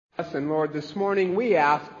And Lord, this morning we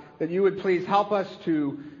ask that you would please help us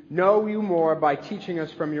to know you more by teaching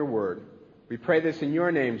us from your word. We pray this in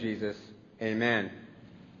your name, Jesus. Amen.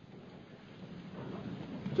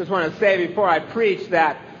 Just want to say before I preach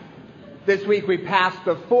that this week we passed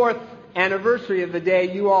the 4th anniversary of the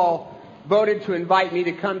day you all voted to invite me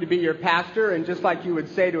to come to be your pastor. And just like you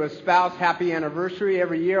would say to a spouse, happy anniversary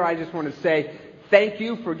every year, I just want to say thank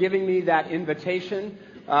you for giving me that invitation.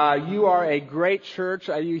 You are a great church.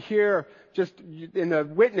 You hear just in the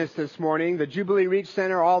witness this morning, the Jubilee Reach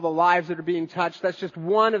Center, all the lives that are being touched. That's just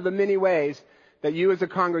one of the many ways that you as a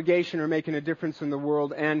congregation are making a difference in the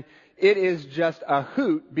world. And it is just a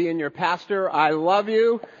hoot being your pastor. I love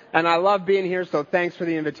you, and I love being here, so thanks for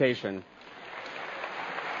the invitation.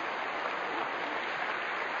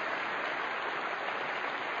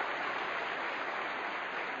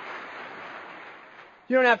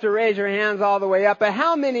 You don't have to raise your hands all the way up, but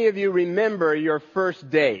how many of you remember your first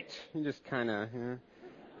date? You just kind of...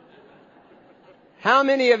 How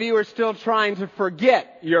many of you are still trying to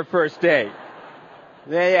forget your first date?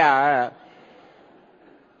 Yeah.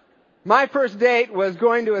 My first date was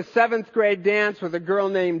going to a 7th grade dance with a girl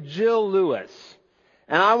named Jill Lewis.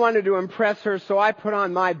 And I wanted to impress her, so I put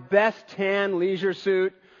on my best tan leisure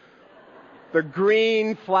suit, the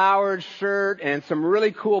green flowered shirt, and some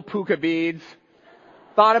really cool puka beads.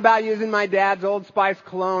 Thought about using my dad's Old Spice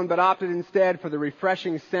cologne, but opted instead for the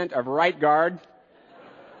refreshing scent of Right Guard.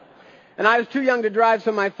 And I was too young to drive,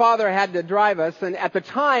 so my father had to drive us. And at the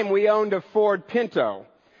time, we owned a Ford Pinto.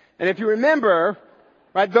 And if you remember,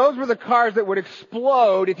 right, those were the cars that would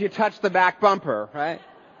explode if you touched the back bumper, right?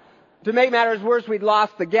 To make matters worse, we'd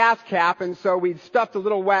lost the gas cap, and so we'd stuffed a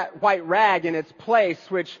little white rag in its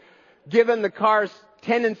place, which, given the car's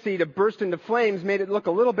tendency to burst into flames, made it look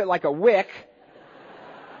a little bit like a wick.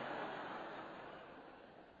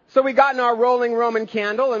 So we got in our rolling Roman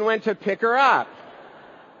candle and went to pick her up.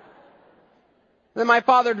 Then my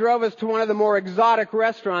father drove us to one of the more exotic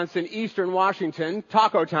restaurants in eastern Washington,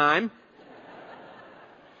 Taco Time.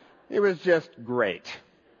 It was just great.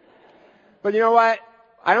 But you know what?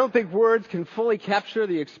 I don't think words can fully capture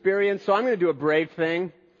the experience, so I'm going to do a brave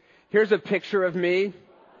thing. Here's a picture of me.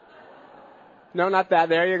 No, not that.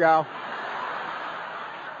 There you go.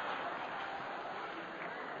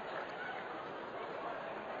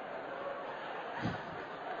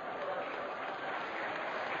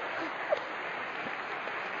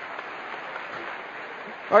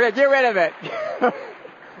 Okay, get rid of it.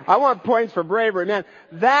 I want points for bravery, man.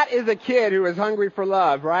 That is a kid who is hungry for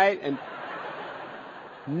love, right? And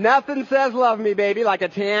nothing says love me, baby, like a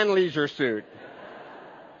tan leisure suit.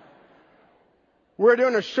 We're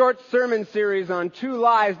doing a short sermon series on 2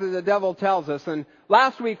 lies that the devil tells us. And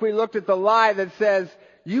last week we looked at the lie that says,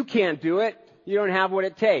 you can't do it. You don't have what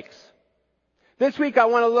it takes. This week I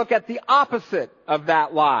want to look at the opposite of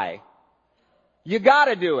that lie. You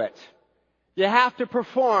gotta do it. You have to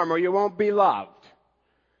perform or you won't be loved.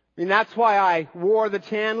 I mean, that's why I wore the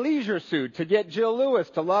tan leisure suit, to get Jill Lewis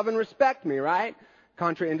to love and respect me, right?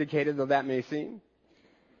 Contraindicated though that may seem.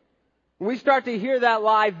 We start to hear that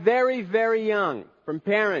lie very, very young from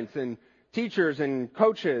parents and teachers and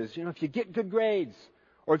coaches. You know, if you get good grades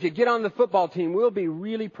or if you get on the football team, we'll be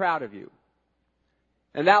really proud of you.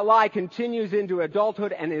 And that lie continues into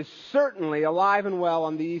adulthood and is certainly alive and well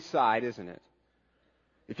on the east side, isn't it?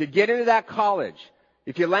 If you get into that college,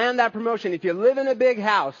 if you land that promotion, if you live in a big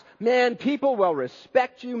house, man, people will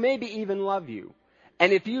respect you, maybe even love you.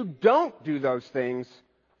 And if you don't do those things,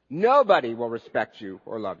 nobody will respect you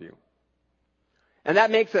or love you. And that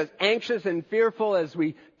makes us anxious and fearful as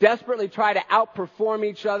we desperately try to outperform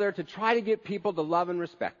each other to try to get people to love and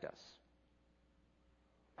respect us.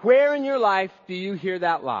 Where in your life do you hear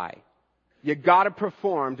that lie? You gotta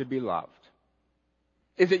perform to be loved.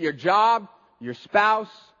 Is it your job? Your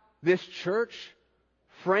spouse, this church,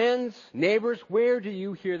 friends, neighbors, where do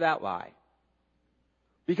you hear that lie?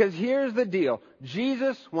 Because here's the deal.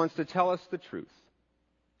 Jesus wants to tell us the truth.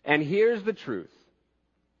 And here's the truth.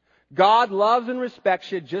 God loves and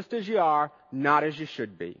respects you just as you are, not as you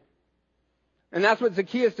should be. And that's what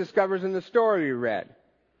Zacchaeus discovers in the story we read.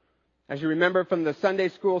 As you remember from the Sunday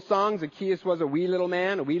school song, Zacchaeus was a wee little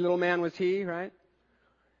man was he, right?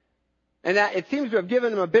 And that it seems to have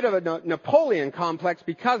given him a bit of a Napoleon complex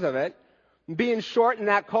because of it. Being short in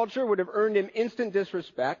that culture would have earned him instant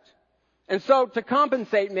disrespect. And so to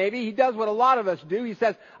compensate maybe, he does what a lot of us do. He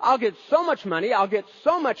says, I'll get so much money, I'll get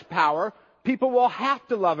so much power, people will have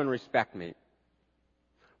to love and respect me.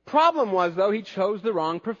 Problem was, though, he chose the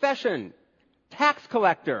wrong profession. Tax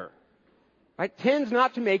collector. Right? Tends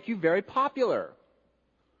not to make you very popular.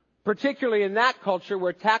 Particularly in that culture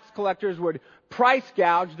where tax collectors would price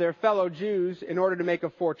gouge their fellow Jews in order to make a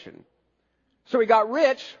fortune. So he got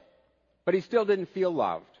rich, but he still didn't feel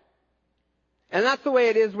loved. And that's the way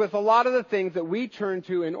it is with a lot of the things that we turn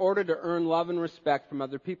to in order to earn love and respect from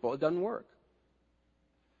other people. It doesn't work.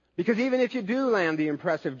 Because even if you do land the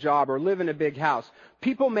impressive job or live in a big house,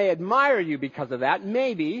 people may admire you because of that,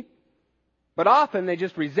 maybe, but often they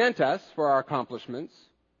just resent us for our accomplishments.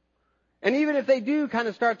 And even if they do kind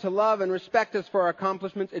of start to love and respect us for our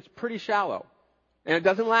accomplishments, it's pretty shallow. And it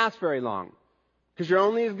doesn't last very long. Because you're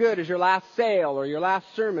only as good as your last sale or your last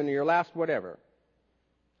sermon or your last whatever.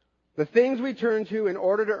 The things we turn to in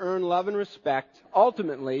order to earn love and respect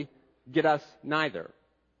ultimately get us neither.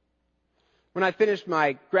 When I finished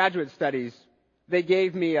my graduate studies, they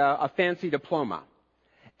gave me a fancy diploma.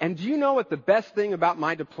 And do you know what the best thing about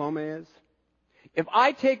my diploma is? If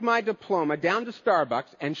I take my diploma down to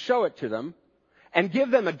Starbucks and show it to them and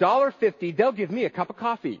give them $1.50, they'll give me a cup of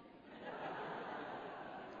coffee.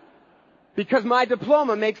 Because my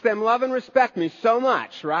diploma makes them love and respect me so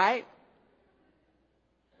much, right?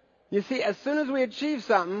 You see, as soon as we achieve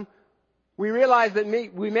something, we realize that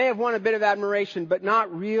we may have won a bit of admiration, but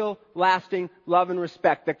not real, lasting love and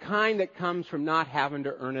respect, the kind that comes from not having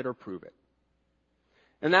to earn it or prove it.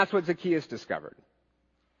 And that's what Zacchaeus discovered.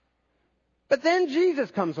 But then Jesus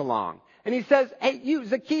comes along, and he says, hey, you,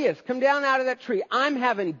 Zacchaeus, come down out of that tree. I'm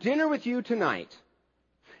having dinner with you tonight.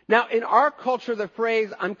 Now, in our culture, the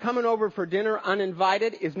phrase, I'm coming over for dinner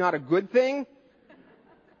uninvited, is not a good thing.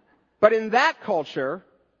 But in that culture,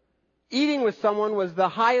 eating with someone was the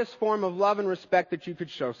highest form of love and respect that you could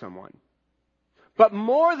show someone. But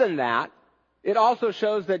more than that, it also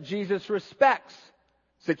shows that Jesus respects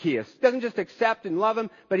Zacchaeus. He doesn't just accept and love him,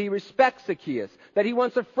 but he respects Zacchaeus. That he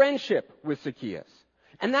wants a friendship with Zacchaeus.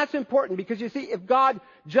 And that's important because you see, if God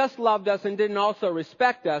just loved us and didn't also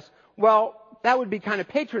respect us, well, that would be kind of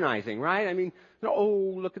patronizing, right? I mean,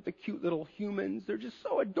 oh, look at the cute little humans. They're just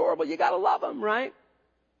so adorable. You gotta love them, right?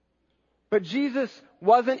 But Jesus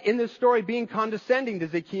wasn't in this story being condescending to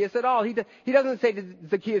Zacchaeus at all. He doesn't say to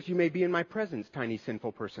Zacchaeus, you may be in my presence, tiny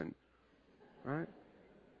sinful person. Right?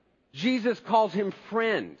 Jesus calls him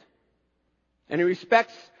friend. And he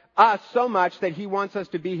respects us so much that he wants us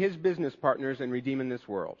to be his business partners in redeeming this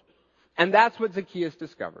world. And that's what Zacchaeus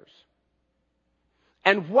discovers.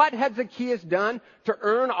 And what had Zacchaeus done to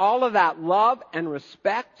earn all of that love and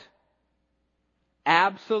respect?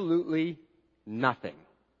 Absolutely nothing.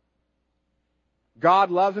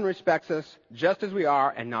 God loves and respects us just as we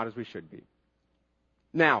are and not as we should be.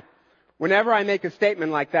 Now, whenever I make a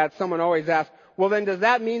statement like that, someone always asks, well then does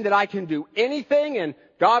that mean that I can do anything and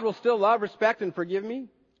God will still love, respect, and forgive me?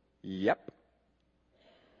 Yep.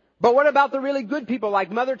 But what about the really good people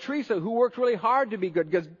like Mother Teresa who worked really hard to be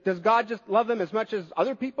good? Does God just love them as much as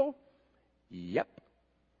other people? Yep.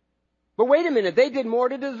 But wait a minute, they did more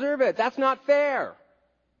to deserve it. That's not fair.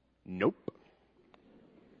 Nope.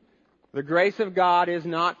 The grace of God is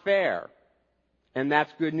not fair. And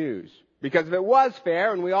that's good news. Because if it was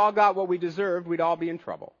fair and we all got what we deserved, we'd all be in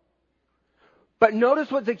trouble. But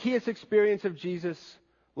notice what Zacchaeus' experience of Jesus'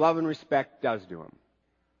 love and respect does to him.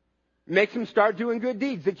 It makes him start doing good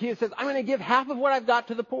deeds. Zacchaeus says, I'm going to give half of what I've got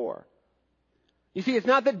to the poor. You see, it's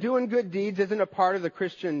not that doing good deeds isn't a part of the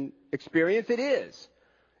Christian experience. It is.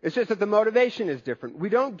 It's just that the motivation is different. We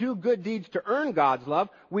don't do good deeds to earn God's love.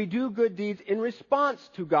 We do good deeds in response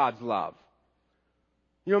to God's love.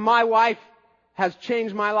 You know, my wife has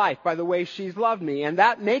changed my life by the way she's loved me, and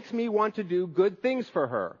that makes me want to do good things for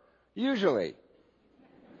her. Usually.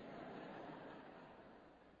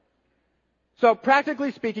 So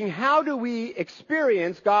practically speaking, how do we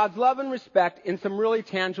experience God's love and respect in some really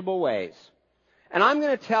tangible ways? And I'm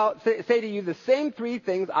going to say to you the same three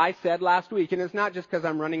things I said last week. And it's not just because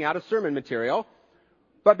I'm running out of sermon material,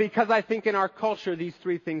 but because I think in our culture these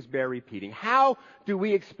three things bear repeating. How do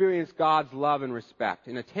we experience God's love and respect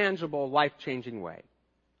in a tangible, life-changing way?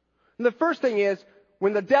 And the first thing is,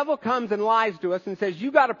 when the devil comes and lies to us and says,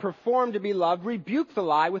 you got to perform to be loved, rebuke the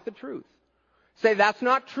lie with the truth. Say, that's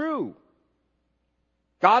not true.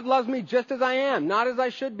 God loves me just as I am, not as I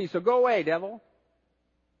should be, so go away, devil.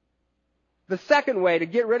 The second way to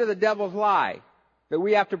get rid of the devil's lie that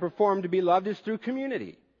we have to perform to be loved is through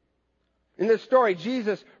community. In this story,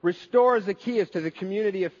 Jesus restores Zacchaeus to the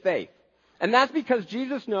community of faith. And that's because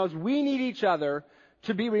Jesus knows we need each other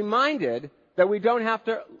to be reminded that we don't have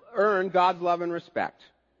to earn God's love and respect.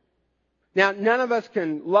 Now, none of us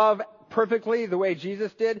can love perfectly the way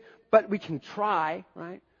Jesus did, but we can try,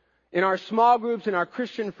 right? In our small groups, in our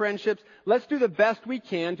Christian friendships, let's do the best we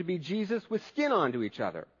can to be Jesus with skin onto each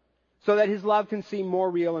other, so that his love can seem more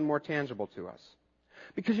real and more tangible to us.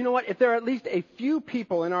 Because you know what? If there are at least a few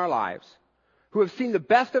people in our lives who have seen the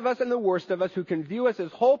best of us and the worst of us, who can view us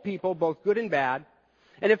as whole people, both good and bad.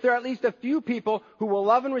 And if there are at least a few people who will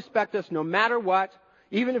love and respect us no matter what,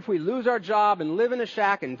 even if we lose our job and live in a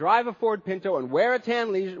shack and drive a Ford Pinto and wear a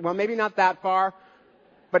tan leisure, well, maybe not that far,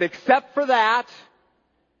 but except for that,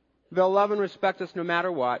 they'll love and respect us no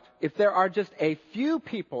matter what. If there are just a few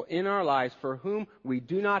people in our lives for whom we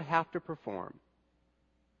do not have to perform,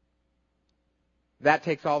 that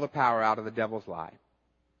takes all the power out of the devil's lie.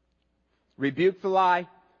 Rebuke the lie,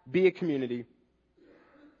 be a community.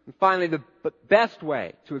 And finally, the best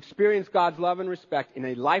way to experience God's love and respect in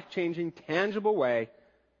a life-changing, tangible way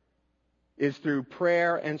is through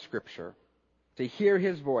prayer and Scripture. To hear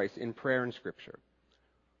His voice in prayer and Scripture.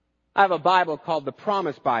 I have a Bible called the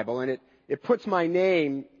Promise Bible, and it puts my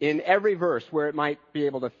name in every verse where it might be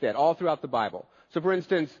able to fit, all throughout the Bible. So for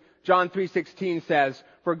instance, John 3:16 says,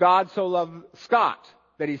 "For God so loved Scott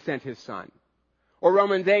that He sent His Son." Or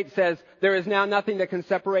Romans 8 says, "There is now nothing that can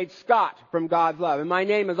separate Scott from God's love." And my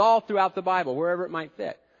name is all throughout the Bible, wherever it might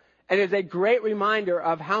fit. And it is a great reminder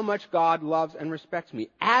of how much God loves and respects me.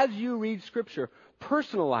 As you read Scripture,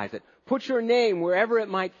 personalize it. Put your name wherever it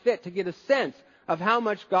might fit to get a sense of how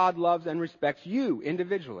much God loves and respects you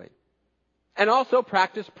individually. And also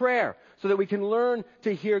practice prayer so that we can learn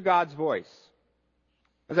to hear God's voice.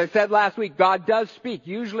 As I said last week, God does speak,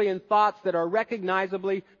 usually in thoughts that are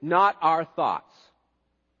recognizably not our thoughts.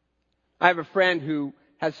 I have a friend who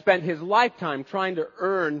has spent his lifetime trying to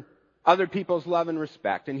earn other people's love and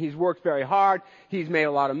respect. And he's worked very hard. He's made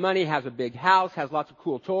a lot of money, has a big house, has lots of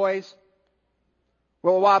cool toys.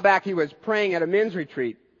 Well, a while back he was praying at a men's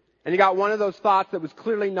retreat. And he got one of those thoughts that was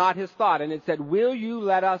clearly not his thought. And it said, "Will you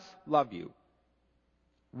let us love you?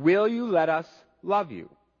 Will you let us love you?"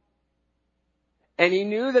 And he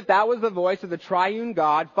knew that that was the voice of the triune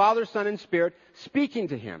God, Father, Son, and Spirit, speaking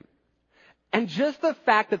to him. And just the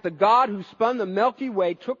fact that the God who spun the Milky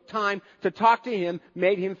Way took time to talk to him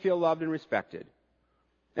made him feel loved and respected.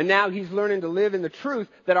 And now he's learning to live in the truth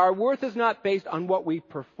that our worth is not based on what we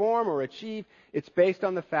perform or achieve. It's based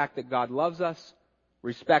on the fact that God loves us,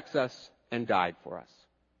 respects us, and died for us.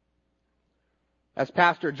 As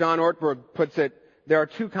Pastor John Ortberg puts it, there are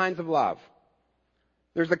two kinds of love.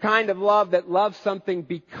 There's the kind of love that loves something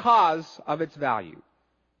because of its value.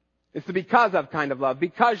 It's the because of kind of love.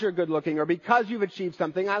 Because you're good looking or because you've achieved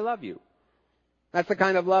something, I love you. That's the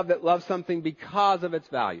kind of love that loves something because of its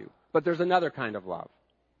value. But there's another kind of love.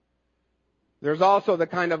 There's also the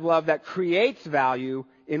kind of love that creates value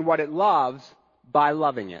in what it loves by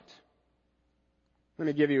loving it. Let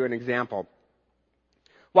me give you an example. A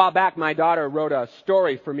while back, my daughter wrote a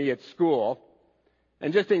story for me at school.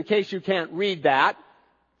 And just in case you can't read that,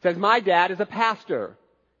 it says, "My dad is a pastor.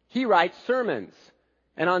 He writes sermons.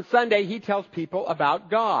 And on Sunday, he tells people about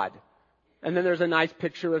God." And then there's a nice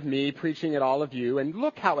picture of me preaching at all of you. And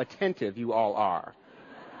look how attentive you all are.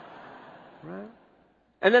 Right?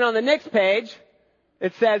 And then on the next page,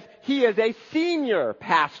 it says, "He is a senior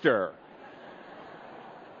pastor."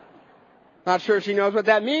 Not sure she knows what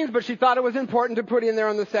that means, but she thought it was important to put in there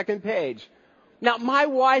on the second page. Now, my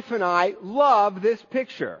wife and I love this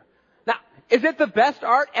picture. Now, is it the best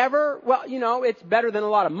art ever? Well, it's better than a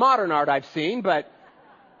lot of modern art I've seen, but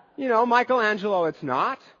Michelangelo, it's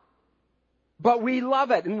not. But we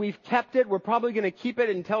love it, and we've kept it. We're probably going to keep it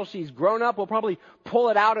until she's grown up. We'll probably pull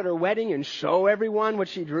it out at her wedding and show everyone what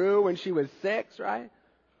she drew when she was 6, right?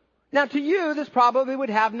 Now, to you, this probably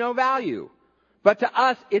would have no value. But to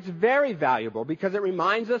us, it's very valuable because it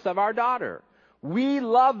reminds us of our daughter. We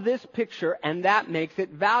love this picture, and that makes it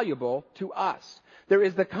valuable to us. There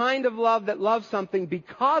is the kind of love that loves something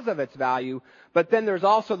because of its value, but then there's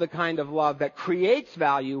also the kind of love that creates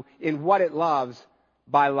value in what it loves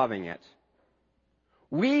by loving it.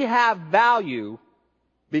 We have value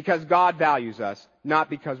because God values us, not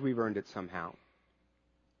because we've earned it somehow. A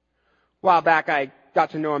while back, I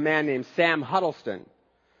got to know a man named Sam Huddleston.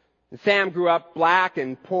 And Sam grew up black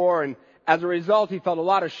and poor, and as a result, he felt a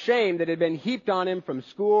lot of shame that had been heaped on him from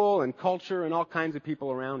school and culture and all kinds of people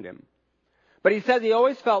around him. But he says he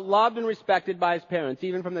always felt loved and respected by his parents,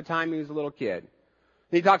 even from the time he was a little kid.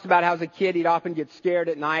 He talks about how as a kid he'd often get scared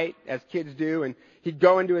at night, as kids do, and he'd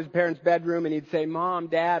go into his parents' bedroom and he'd say, "Mom,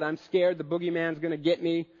 Dad, I'm scared the boogeyman's going to get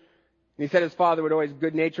me." And he said his father would always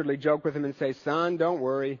good-naturedly joke with him and say, "Son, don't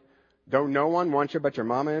worry. Don't no one want you but your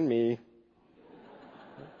mama and me."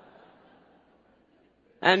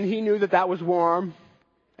 And he knew that that was warm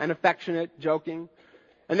and affectionate, joking.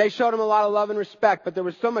 And they showed him a lot of love and respect, but there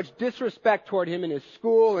was so much disrespect toward him in his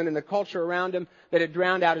school and in the culture around him that it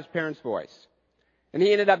drowned out his parents' voice. And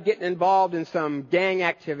he ended up getting involved in some gang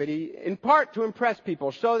activity, in part to impress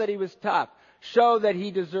people, show that he was tough, show that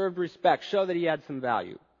he deserved respect, show that he had some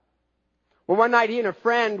value. Well, one night he and a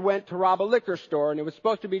friend went to rob a liquor store, and it was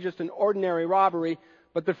supposed to be just an ordinary robbery,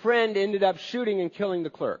 but the friend ended up shooting and killing the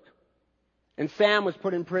clerk. And Sam was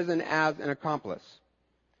put in prison as an accomplice.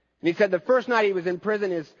 And he said the first night he was in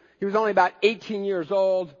prison, he was only about 18 years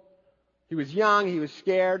old. He was young, he was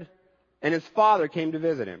scared, and his father came to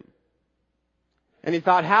visit him. And he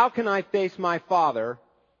thought, how can I face my father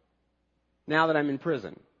now that I'm in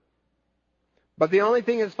prison? But the only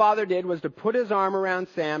thing his father did was to put his arm around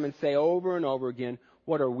Sam and say over and over again,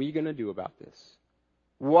 what are we going to do about this?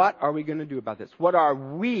 What are we going to do about this? What are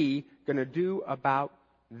we going to do about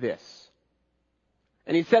this?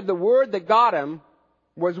 And he said the word that got him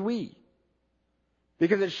was we.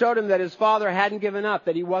 Because it showed him that his father hadn't given up,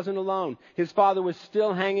 that he wasn't alone. His father was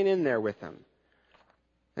still hanging in there with him.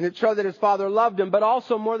 And it showed that his father loved him, but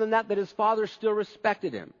also more than that his father still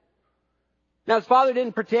respected him. Now, his father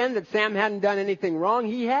didn't pretend that Sam hadn't done anything wrong.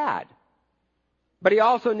 He had. But he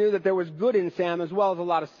also knew that there was good in Sam as well as a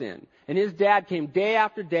lot of sin. And his dad came day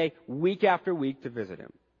after day, week after week to visit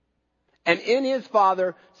him. And in his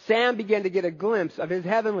father, Sam began to get a glimpse of his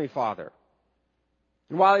heavenly Father.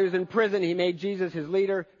 And while he was in prison, he made Jesus his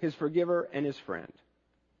leader, his forgiver, and his friend.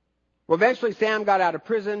 Well, eventually Sam got out of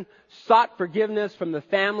prison, sought forgiveness from the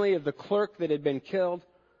family of the clerk that had been killed,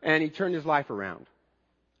 and he turned his life around.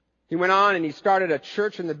 He went on and he started a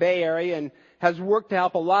church in the Bay Area and has worked to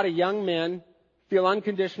help a lot of young men feel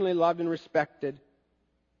unconditionally loved and respected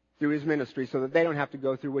through his ministry so that they don't have to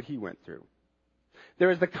go through what he went through.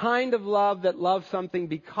 There is the kind of love that loves something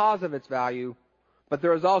because of its value, but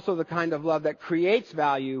there is also the kind of love that creates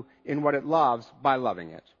value in what it loves by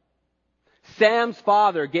loving it. Sam's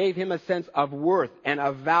father gave him a sense of worth and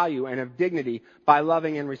of value and of dignity by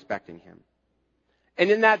loving and respecting him. And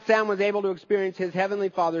in that, Sam was able to experience his heavenly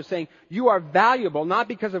Father saying, you are valuable not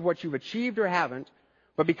because of what you've achieved or haven't,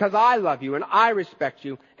 but because I love you and I respect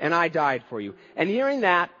you and I died for you. And hearing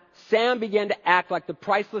that, Sam began to act like the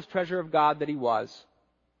priceless treasure of God that he was,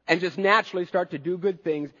 and just naturally start to do good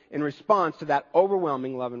things in response to that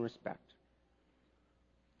overwhelming love and respect.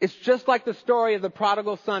 It's just like the story of the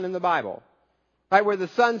prodigal son in the Bible, right? Where the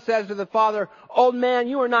son says to the father, old man,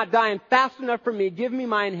 you are not dying fast enough for me. Give me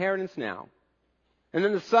my inheritance now. And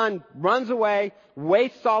then the son runs away,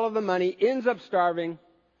 wastes all of the money, ends up starving,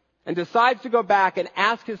 and decides to go back and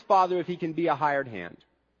ask his father if he can be a hired hand.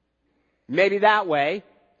 Maybe that way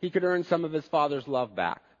he could earn some of his father's love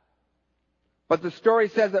back. But the story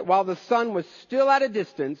says that while the son was still at a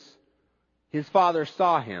distance, his father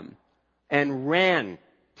saw him and ran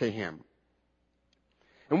to him.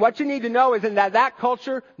 And what you need to know is in that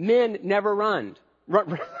culture, men never run.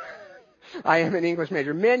 I am an English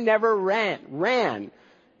major. Men never ran.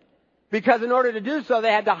 Because in order to do so,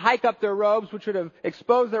 they had to hike up their robes, which would have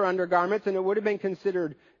exposed their undergarments, and it would have been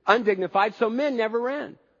considered undignified. So men never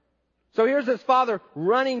ran. So here's his father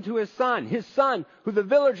running to his son who the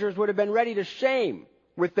villagers would have been ready to shame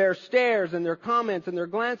with their stares and their comments and their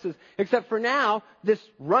glances. Except for now, this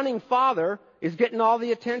running father is getting all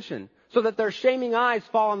the attention so that their shaming eyes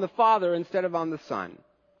fall on the father instead of on the son.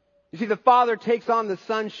 You see, the father takes on the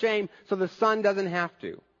son's shame so the son doesn't have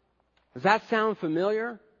to. Does that sound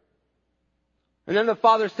familiar? And then the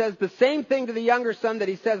father says the same thing to the younger son that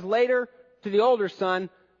he says later to the older son,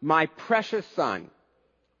 my precious son,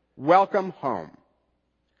 welcome home.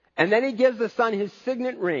 And then he gives the son his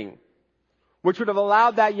signet ring, which would have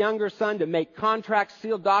allowed that younger son to make contracts,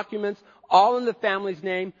 seal documents, all in the family's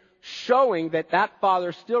name, showing that that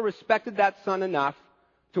father still respected that son enough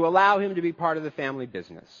to allow him to be part of the family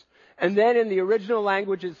business. And then in the original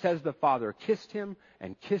language it says the father kissed him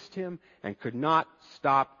and could not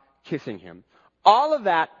stop kissing him. All of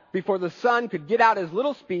that before the son could get out his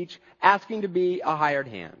little speech asking to be a hired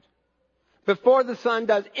hand. Before the son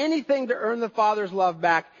does anything to earn the father's love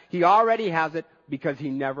back, he already has it because he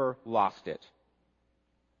never lost it.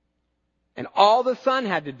 And all the son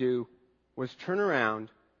had to do was turn around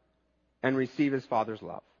and receive his father's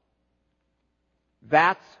love.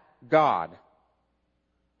 That's God.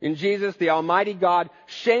 In Jesus, the Almighty God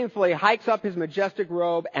shamefully hikes up his majestic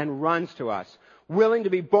robe and runs to us, willing to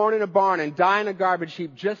be born in a barn and die in a garbage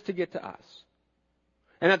heap just to get to us.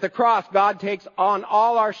 And at the cross, God takes on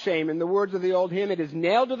all our shame. In the words of the old hymn, it is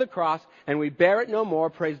nailed to the cross and we bear it no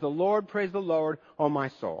more. Praise the Lord, oh my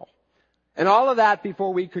soul. And all of that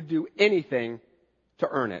before we could do anything to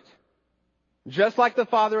earn it. Just like the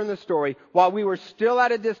father in the story, while we were still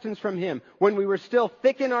at a distance from him, when we were still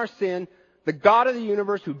thick in our sin, the God of the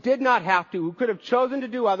universe who did not have to, who could have chosen to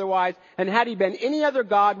do otherwise, and had he been any other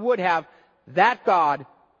God would have, that God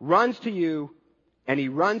runs to you and he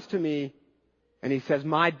runs to me and he says,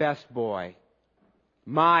 my best boy,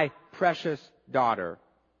 my precious daughter,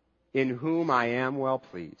 in whom I am well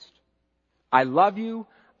pleased. I love you.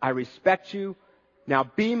 I respect you. Now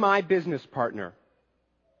be my business partner.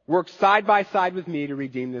 Work side by side with me to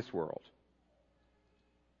redeem this world.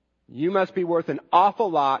 You must be worth an awful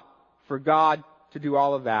lot for God to do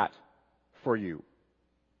all of that for you.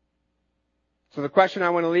 So the question I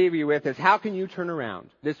want to leave you with is, how can you turn around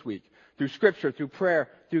this week through Scripture, through prayer,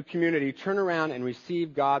 through community, turn around and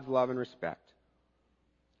receive God's love and respect?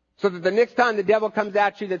 So that the next time the devil comes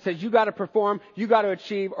at you that says you got to perform, you got to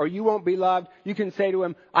achieve, or you won't be loved, you can say to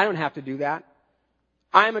him, I don't have to do that.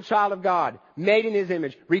 I am a child of God, made in His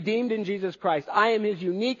image, redeemed in Jesus Christ. I am His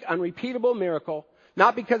unique, unrepeatable miracle,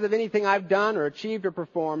 not because of anything I've done or achieved or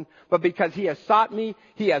performed, but because He has sought me,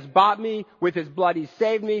 He has bought me, with His blood He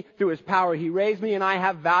saved me, through His power He raised me, and I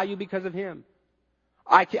have value because of Him.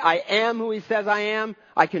 I am who He says I am.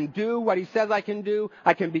 I can do what He says I can do.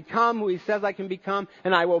 I can become who He says I can become.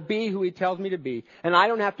 And I will be who He tells me to be. And I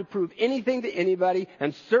don't have to prove anything to anybody,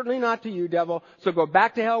 and certainly not to you, devil. So go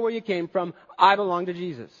back to hell where you came from. I belong to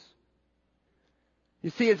Jesus. You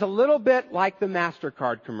see, it's a little bit like the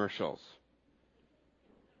MasterCard commercials.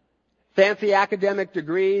 Fancy academic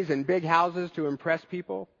degrees and big houses to impress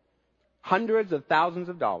people. Hundreds of thousands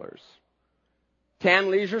of dollars.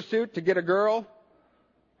 Tan leisure suit to get a girl.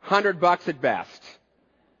 $100 at best.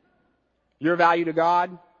 Your value to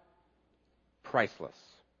God? Priceless.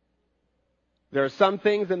 There are some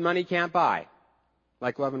things that money can't buy,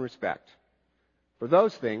 like love and respect. For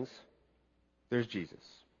those things, there's Jesus.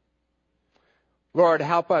 Lord,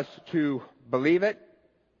 help us to believe it,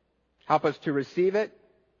 help us to receive it,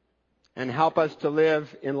 and help us to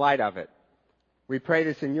live in light of it. We pray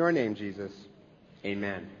this in your name, Jesus.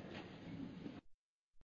 Amen.